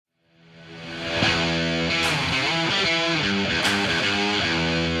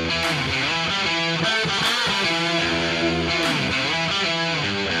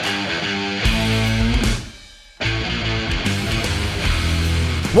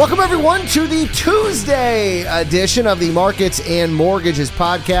Welcome, everyone, to the Tuesday edition of the Markets and Mortgages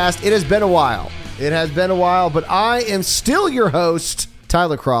podcast. It has been a while, but I am still your host,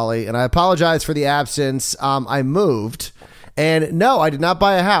 Tyler Crawley, and I apologize for the absence. I moved, and no, I did not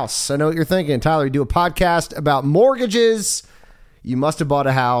buy a house. I know what you're thinking. Tyler, you do a podcast about mortgages. You must have bought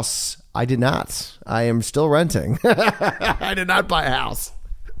a house. I did not. I am still renting. I did not buy a house.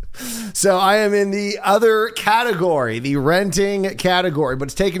 So I am in the other category, the renting category, but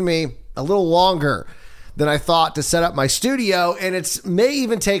it's taken me a little longer than I thought to set up my studio, and it may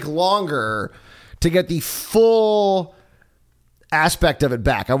even take longer to get the full aspect of it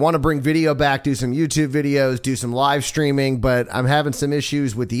back. I want to bring video back, do some YouTube videos, do some live streaming, but I'm having some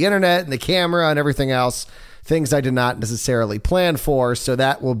issues with the internet and the camera and everything else, things I did not necessarily plan for, so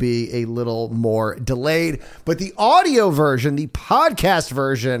that will be a little more delayed. But the audio version, the podcast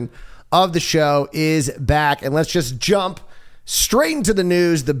version of the show is back, and let's just jump straight into the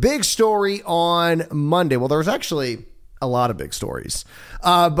news. The big story on Monday, well, there was actually a lot of big stories,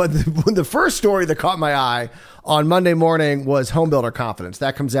 but the first story that caught my eye on Monday morning was homebuilder confidence.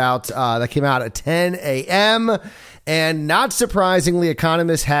 That came out at 10 a.m., and not surprisingly,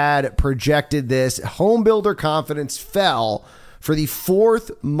 economists had projected this. Homebuilder confidence fell for the fourth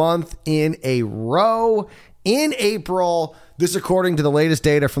month in a row in April. This according to the latest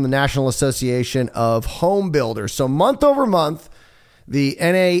data from the National Association of Home Builders. So month over month, the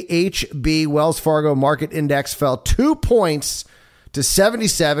NAHB Wells Fargo Market Index fell 2 points to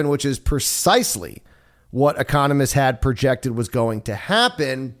 77, which is precisely what economists had projected was going to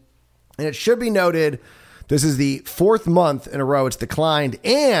happen. And it should be noted, this is the fourth month in a row it's declined,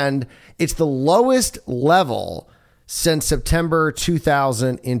 and it's the lowest level since September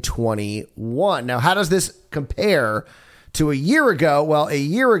 2021. Now, how does this compare to a year ago? Well, a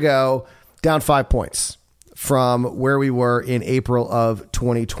year ago, down 5 points from where we were in April of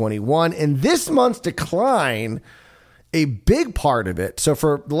 2021. And this month's decline, a big part of it. So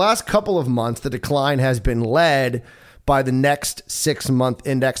for the last couple of months, the decline has been led by the next 6-month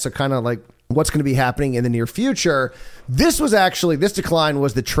index. So kind of like what's going to be happening in the near future. This decline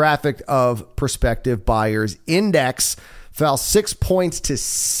was the traffic of prospective buyers index, fell 6 points to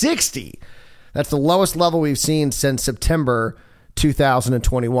 60. That's the lowest level we've seen since September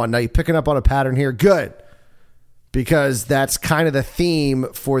 2021. Now, you're picking up on a pattern here. Good. Because that's kind of the theme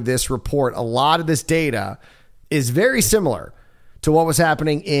for this report. A lot of this data is very similar to what was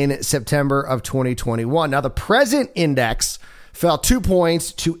happening in September of 2021. Now, the present index fell 2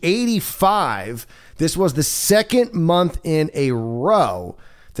 points to 85. This was the second month in a row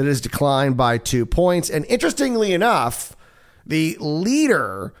that has declined by 2 points. And interestingly enough, the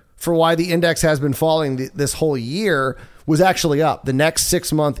leader for why the index has been falling this whole year was actually up. The next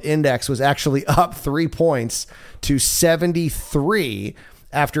 6-month index was actually up 3 points to 73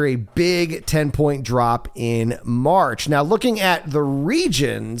 after a big 10-point drop in March. Now, looking at the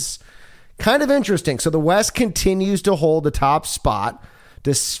regions, kind of interesting. So the West continues to hold the top spot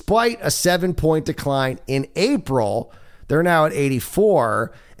despite a 7-point decline in April. They're now at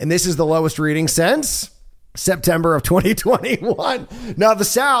 84, and this is the lowest reading since September of 2021. Now, the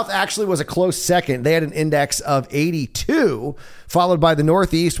South actually was a close second. They had an index of 82, followed by the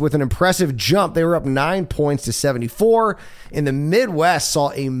Northeast with an impressive jump. They were up 9 points to 74. And the Midwest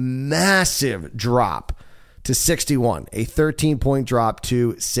saw a massive drop to 61, a 13-point drop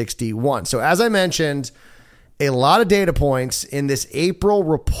to 61. So as I mentioned, a lot of data points in this April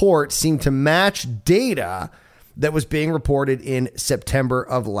report seem to match data that was being reported in September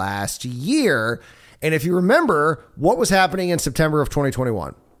of last year. And if you remember what was happening in September of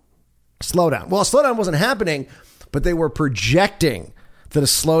 2021, slowdown. Well, a slowdown wasn't happening, but they were projecting that a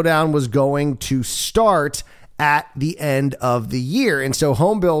slowdown was going to start at the end of the year. And so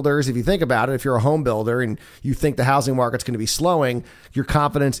home builders, if you think about it, if you're a home builder and you think the housing market's going to be slowing, your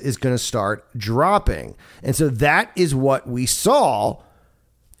confidence is going to start dropping. And so that is what we saw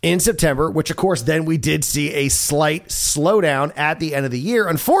in September, which of course then we did see a slight slowdown at the end of the year.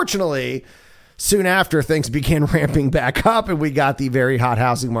 Unfortunately, soon after, things began ramping back up and we got the very hot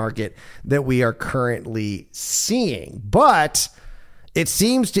housing market that we are currently seeing. But it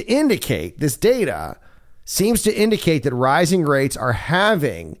seems to indicate, this data seems to indicate that rising rates are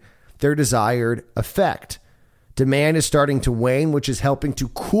having their desired effect. Demand is starting to wane, which is helping to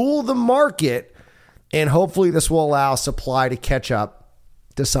cool the market, and hopefully this will allow supply to catch up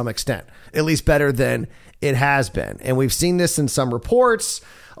to some extent, at least better than it has been. And we've seen this in some reports.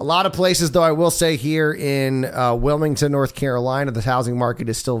 A lot of places, though, I will say here in Wilmington, North Carolina, the housing market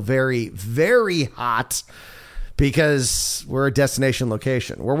is still very, very hot because we're a destination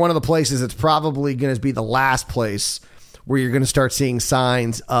location. We're one of the places that's probably going to be the last place where you're going to start seeing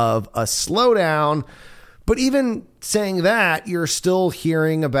signs of a slowdown. But even saying that, you're still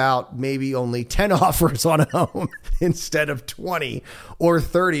hearing about maybe only 10 offers on a home instead of 20 or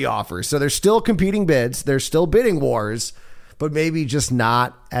 30 offers. So there's still competing bids. There's still bidding wars, but maybe just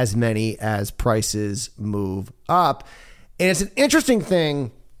not as many as prices move up. And it's an interesting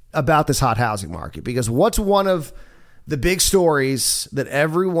thing about this hot housing market, because what's one of the big stories that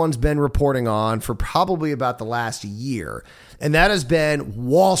everyone's been reporting on for probably about the last year, and that has been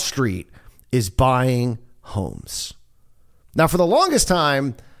Wall Street is buying homes. Now, for the longest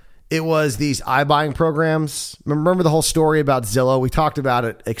time, it was these iBuying programs. Remember the whole story about Zillow? We talked about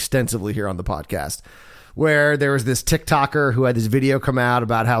it extensively here on the podcast, where there was this TikToker who had this video come out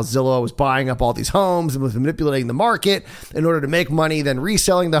about how Zillow was buying up all these homes and was manipulating the market in order to make money, then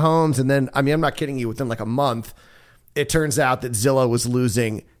reselling the homes. And then, I mean, I'm not kidding you, within like a month, it turns out that Zillow was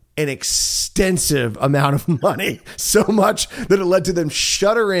losing an extensive amount of money, so much that it led to them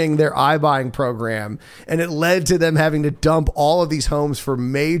shuttering their iBuying program, and it led to them having to dump all of these homes for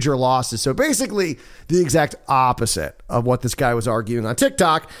major losses. So basically the exact opposite of what this guy was arguing on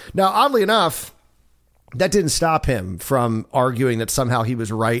TikTok. Now, oddly enough, that didn't stop him from arguing that somehow he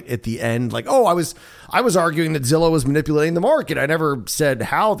was right at the end. Like, oh, I was arguing that Zillow was manipulating the market. I never said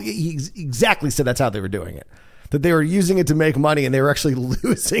how. He exactly said that's how they were doing it, that they were using it to make money and they were actually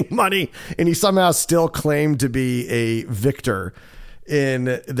losing money. And he somehow still claimed to be a victor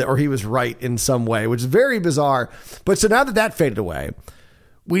or he was right in some way, which is very bizarre. But so now that faded away,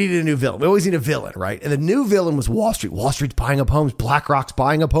 we needed a new villain. We always need a villain, right? And the new villain was Wall Street. Wall Street's buying up homes. BlackRock's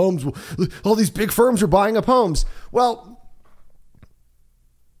buying up homes. All these big firms are buying up homes. Well,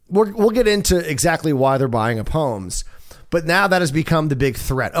 we'll get into exactly why they're buying up homes. But now that has become the big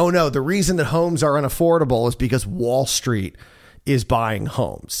threat. Oh no, the reason that homes are unaffordable is because Wall Street is buying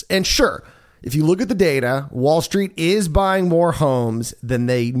homes. And sure, if you look at the data, Wall Street is buying more homes than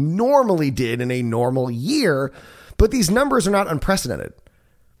they normally did in a normal year. But these numbers are not unprecedented.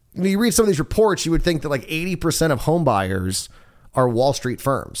 When you read some of these reports, you would think that like 80% of home buyers are Wall Street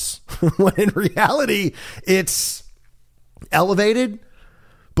firms, when in reality, it's elevated.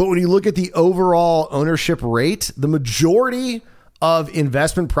 But when you look at the overall ownership rate, the majority of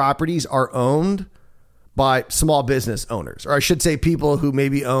investment properties are owned by small business owners, or I should say people who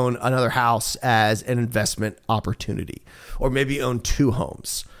maybe own another house as an investment opportunity, or maybe own two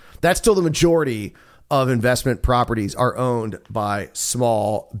homes. That's still the majority of investment properties are owned by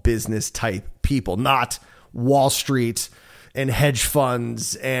small business type people, not Wall Street and hedge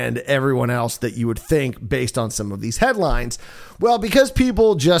funds and everyone else that you would think based on some of these headlines. Well, because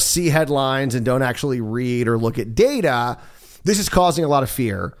people just see headlines and don't actually read or look at data, this is causing a lot of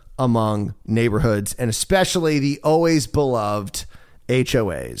fear among neighborhoods, and especially the always beloved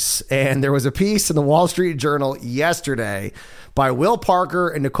HOAs. And there was a piece in the Wall Street Journal yesterday by Will Parker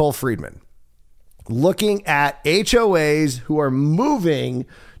and Nicole Friedman looking at HOAs who are moving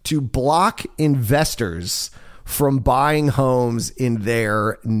to block investors from buying homes in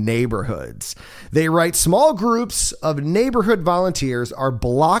their neighborhoods. They write, small groups of neighborhood volunteers are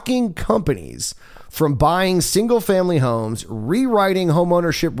blocking companies from buying single-family homes, rewriting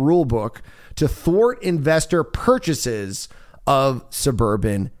homeownership rulebook to thwart investor purchases of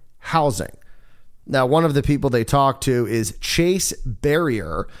suburban housing. Now, one of the people they talked to is Chase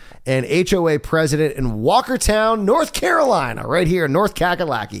Barrier, an HOA president in Walkertown, North Carolina, right here in North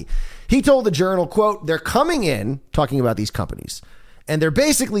Kakalaki. He told the Journal, quote, they're coming in, talking about these companies, and they're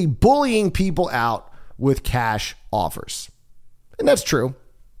basically bullying people out with cash offers. And that's true.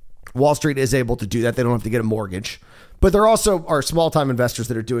 Wall Street is able to do that. They don't have to get a mortgage. But there also are small-time investors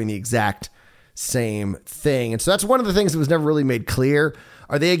that are doing the exact same thing. And so that's one of the things that was never really made clear.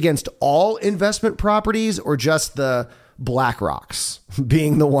 Are they against all investment properties or just the BlackRocks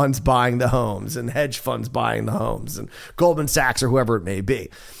being the ones buying the homes and hedge funds buying the homes and Goldman Sachs or whoever it may be?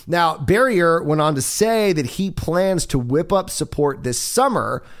 Now, Barrier went on to say that he plans to whip up support this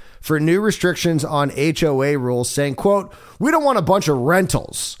summer for new restrictions on HOA rules, saying, quote, we don't want a bunch of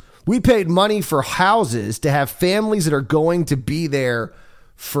rentals. We paid money for houses to have families that are going to be there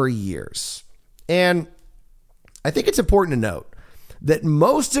for years. And I think it's important to note that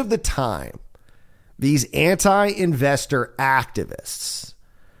most of the time, these anti-investor activists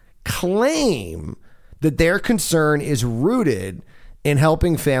claim that their concern is rooted in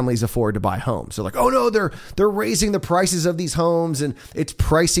helping families afford to buy homes. So like, oh no, they're raising the prices of these homes and it's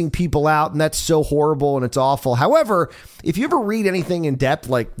pricing people out, and that's so horrible and it's awful. However, if you ever read anything in depth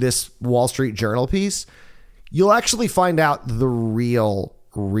like this Wall Street Journal piece, you'll actually find out the real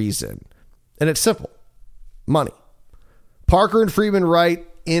reason. And it's simple: money. Parker and Friedman write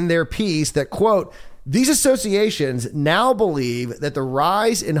in their piece that, quote, these associations now believe that the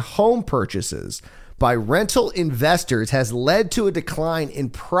rise in home purchases by rental investors has led to a decline in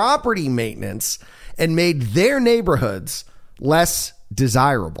property maintenance and made their neighborhoods less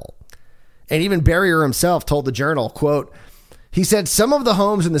desirable. And even Barrier himself told the Journal, quote, he said, some of the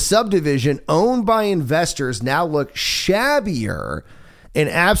homes in the subdivision owned by investors now look shabbier, and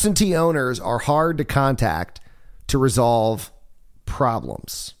absentee owners are hard to contact to resolve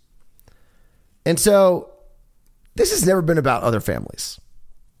problems. And so this has never been about other families.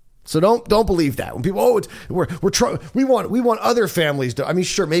 So don't believe that when people, we want other families to, I mean,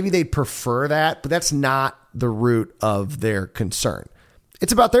 sure, maybe they prefer that, but that's not the root of their concern.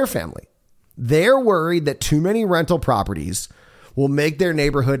 It's about their family. They're worried that too many rental properties will make their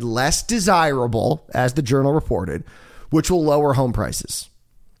neighborhood less desirable, as the Journal reported, which will lower home prices.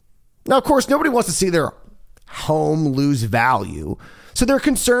 Now, of course, nobody wants to see their home lose value. So their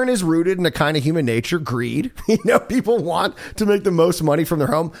concern is rooted in a kind of human nature, greed. People want to make the most money from their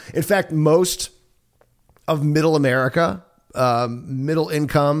home. In fact, most of middle America, middle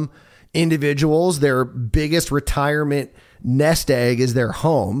income individuals, their biggest retirement nest egg is their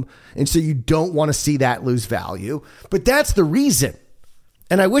home. And so you don't want to see that lose value. But that's the reason.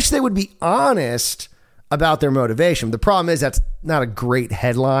 And I wish they would be honest about their motivation. The problem is that's not a great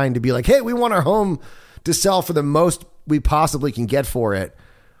headline to be like, hey, we want our home to sell for the most we possibly can get for it.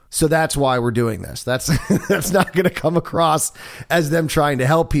 So that's why we're doing this. That's not going to come across as them trying to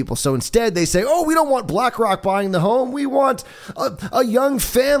help people. So instead they say, oh, we don't want BlackRock buying the home. We want a young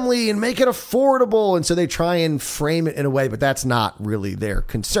family and make it affordable. And so they try and frame it in a way, but that's not really their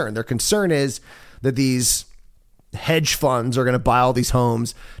concern. Their concern is that these hedge funds are going to buy all these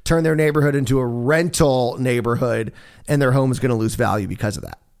homes, turn their neighborhood into a rental neighborhood, and their home is going to lose value because of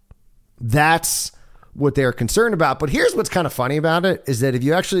that. That's what they're concerned about. But here's what's kind of funny about it is that if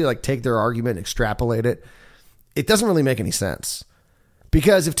you actually take their argument and extrapolate it, it doesn't really make any sense.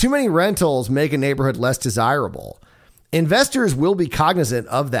 Because if too many rentals make a neighborhood less desirable, investors will be cognizant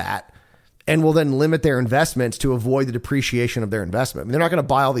of that and will then limit their investments to avoid the depreciation of their investment. I mean, they're not going to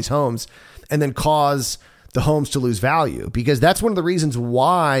buy all these homes and then cause the homes to lose value, because that's one of the reasons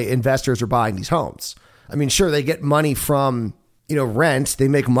why investors are buying these homes. I mean, sure, they get money from rent, they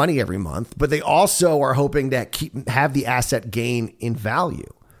make money every month, but they also are hoping to have the asset gain in value.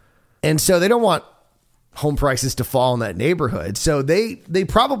 And so they don't want home prices to fall in that neighborhood. So they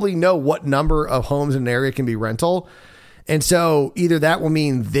probably know what number of homes in an area can be rental. And so either that will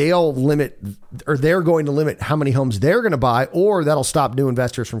mean they'll limit, or they're going to limit how many homes they're going to buy, or that'll stop new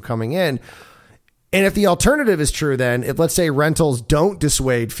investors from coming in. And if the alternative is true, then if, let's say, rentals don't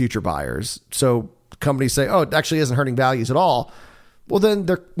dissuade future buyers, so companies say, oh, it actually isn't hurting values at all, well, then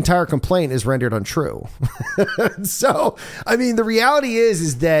their entire complaint is rendered untrue. So, I mean, the reality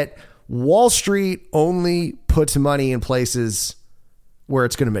is that Wall Street only puts money in places where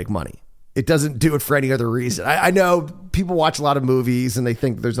it's going to make money. It doesn't do it for any other reason. I know people watch a lot of movies and they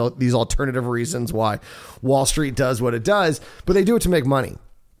think there's these alternative reasons why Wall Street does what it does, but they do it to make money.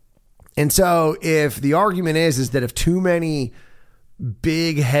 And so if the argument is that if too many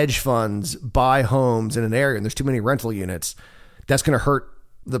big hedge funds buy homes in an area and there's too many rental units, that's going to hurt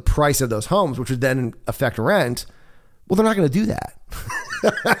the price of those homes, which would then affect rent. Well, they're not going to do that.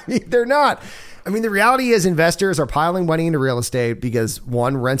 I mean, they're not. I mean, the reality is investors are piling money into real estate because,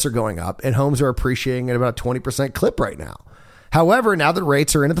 one, rents are going up and homes are appreciating at about a 20% clip right now. However, now that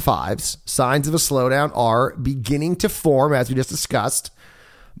rates are into the fives, signs of a slowdown are beginning to form, as we just discussed.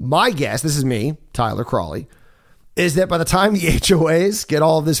 My guess, this is me, Tyler Crawley, is that by the time the HOAs get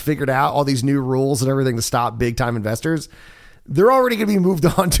all of this figured out, all these new rules and everything to stop big time investors, they're already going to be moved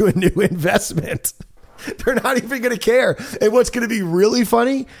on to a new investment. They're not even going to care. And what's going to be really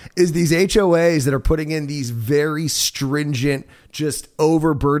funny is these HOAs that are putting in these very stringent, just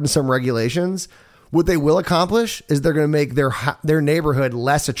overburdensome regulations. What they will accomplish is they're going to make their neighborhood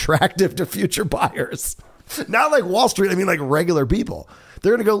less attractive to future buyers. Not like Wall Street. I mean, like regular people.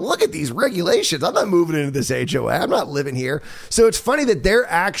 They're going to go, look at these regulations. I'm not moving into this HOA. I'm not living here. So it's funny that they're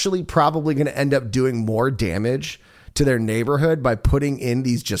actually probably going to end up doing more damage to their neighborhood by putting in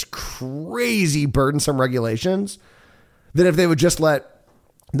these just crazy burdensome regulations than if they would just let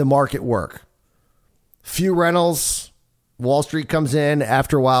the market work. Few rentals, Wall Street comes in.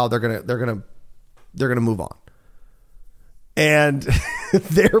 After a while, they're going to move on. And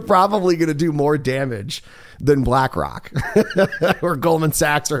they're probably going to do more damage than BlackRock or Goldman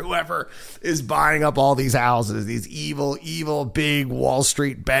Sachs or whoever is buying up all these houses, these evil, big Wall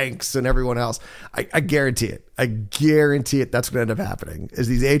Street banks and everyone else. I guarantee it. I guarantee it. That's going to end up happening is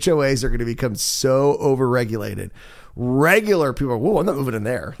these HOAs are going to become so overregulated. Regular people are, whoa, I'm not moving in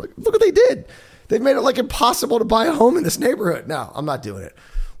there. Like, look what they did. They've made it like impossible to buy a home in this neighborhood. No, I'm not doing it.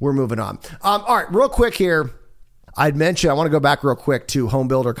 We're moving on. All right, real quick here. I'd mentioned, I want to go back real quick to home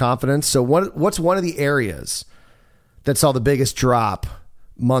builder confidence. So what's one of the areas that saw the biggest drop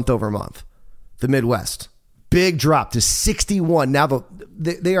month over month? The Midwest. Big drop to 61. Now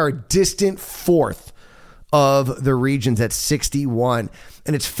they are a distant fourth of the regions at 61.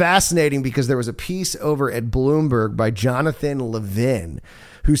 And it's fascinating because there was a piece over at Bloomberg by Jonathan Levin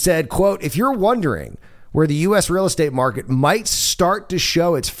who said, quote, if you're wondering where the U.S. real estate market might start to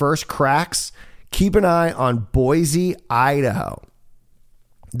show its first cracks, keep an eye on Boise, Idaho.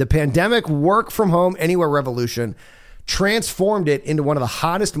 The pandemic work from home anywhere revolution transformed it into one of the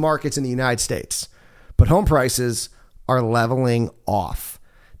hottest markets in the United States. But home prices are leveling off.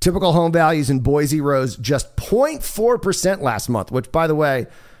 Typical home values in Boise rose just 0.4% last month, which, by the way,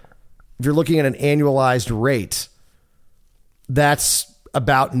 if you're looking at an annualized rate, that's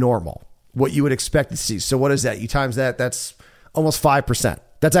about normal, what you would expect to see. So what is that? You times that, that's almost 5%.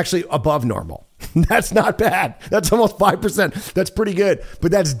 That's actually above normal. That's not bad. That's almost 5%. That's pretty good.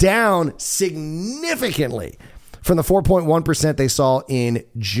 But that's down significantly from the 4.1% they saw in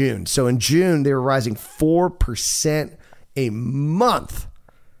June. So in June, they were rising 4% a month.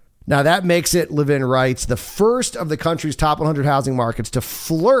 Now that makes it, Levin writes, the first of the country's top 100 housing markets to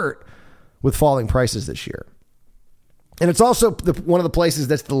flirt with falling prices this year. And it's also one of the places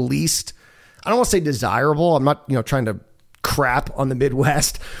that's the least, I don't want to say desirable. I'm not, trying to crap on the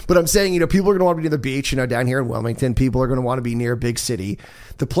Midwest, but I'm saying, people are going to want to be near the beach, down here in Wilmington, people are going to want to be near a big city.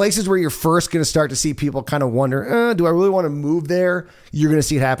 The places where you're first going to start to see people kind of wonder, do I really want to move there? You're going to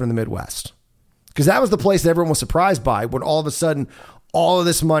see it happen in the Midwest. Because that was the place that everyone was surprised by when all of a sudden, all of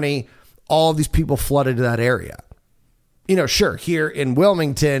this money, all of these people flooded to that area. Sure, here in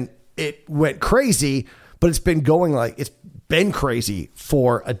Wilmington, it went crazy, but it's been crazy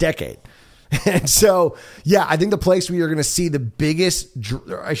for a decade. And so, yeah, I think the place where you're going to see the biggest,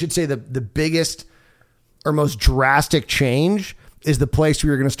 I should say the biggest or most drastic change is the place where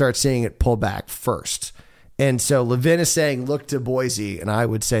you're going to start seeing it pull back first. And so Levin is saying, look to Boise. And I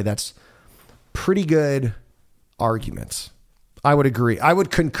would say that's pretty good arguments. I would agree. I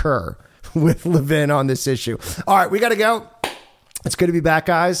would concur with Levin on this issue. All right, we got to go. It's good to be back,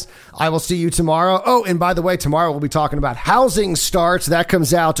 guys. I will see you tomorrow. Oh, and by the way, tomorrow we'll be talking about housing starts. That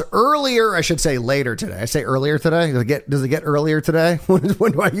comes out earlier. I should say later today. I say earlier today. Does it get earlier today?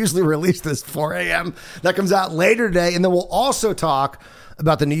 When do I usually release this? 4 a.m. That comes out later today. And then we'll also talk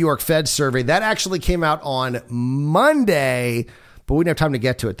about the New York Fed survey. That actually came out on Monday, but we didn't have time to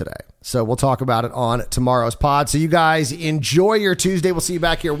get to it today. So we'll talk about it on tomorrow's pod. So you guys enjoy your Tuesday. We'll see you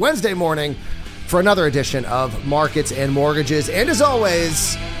back here Wednesday morning for another edition of Markets and Mortgages. And as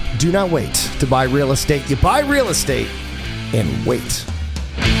always, do not wait to buy real estate. You buy real estate and wait.